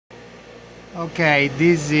Okay,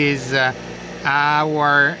 this is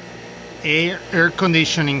our air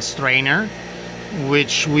conditioning strainer,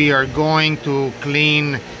 which we are going to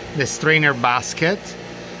clean the strainer basket.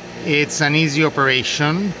 It's an easy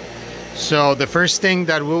operation. So the first thing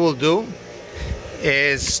that we will do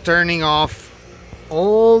is turning off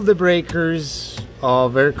all the breakers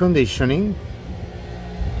of air conditioning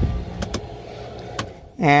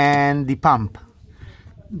and the pump.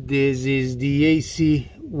 This is the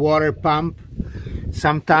AC water pump.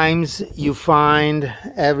 Sometimes you find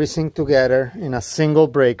everything together in a single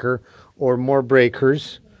breaker or more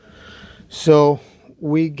breakers, so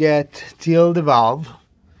we get till the valve.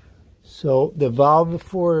 So the valve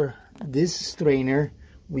for this strainer,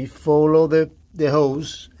 we follow the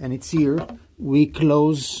hose and it's here. We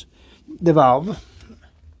close the valve.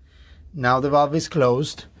 Now the valve is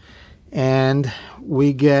closed and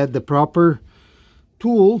we get the proper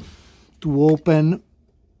tool to open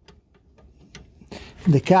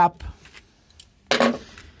the cap.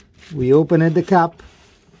 We open the cap.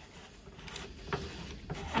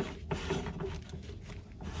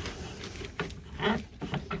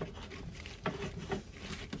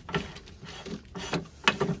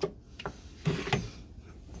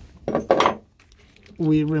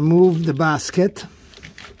 We remove the basket.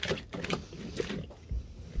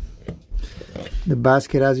 The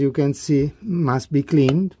basket, as you can see, must be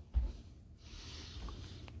cleaned.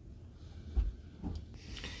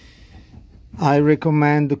 I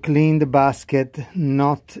recommend to clean the basket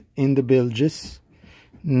not in the bilges,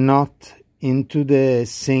 not into the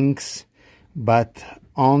sinks, but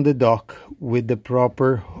on the dock with the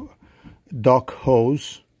proper dock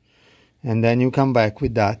hose, and then you come back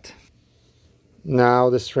with that.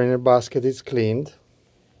 Now the strainer basket is cleaned.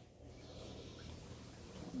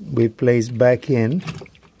 We place back in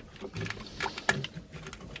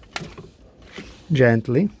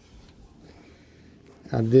gently.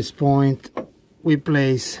 At this point we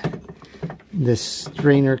place the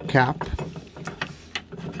strainer cap.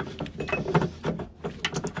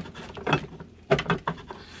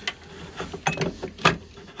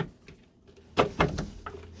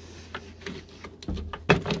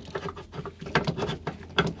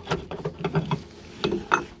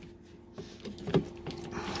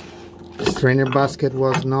 The strainer basket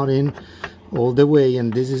was not in all the way,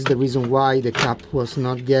 and this is the reason why the cap was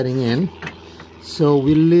not getting in. So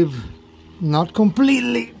we leave not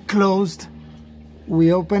completely closed.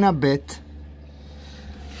 We open a bit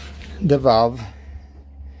the valve,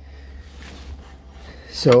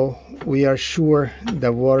 so we are sure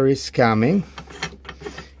the water is coming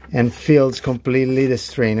and fills completely the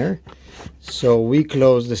strainer. So we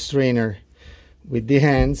close the strainer with the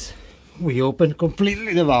hands. We open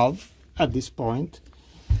completely the valve at this point,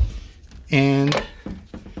 and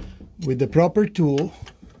with the proper tool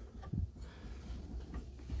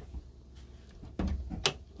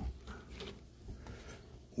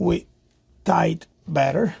we tight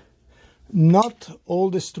better. Not all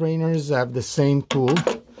the strainers have the same tool.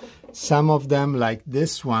 Some of them, like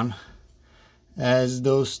this one, has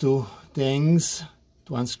those two things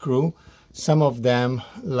to unscrew. Some of them,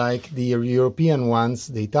 like the European ones,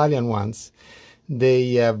 the Italian ones,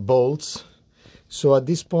 they have bolts. So at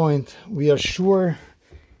this point we are sure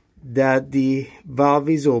that the valve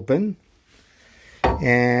is open,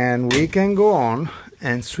 and we can go on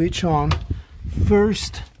and switch on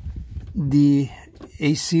first the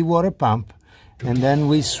AC water pump, and then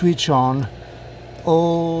we switch on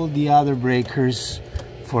all the other breakers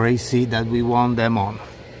for AC that we want them on.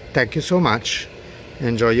 Thank you so much.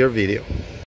 Enjoy your video.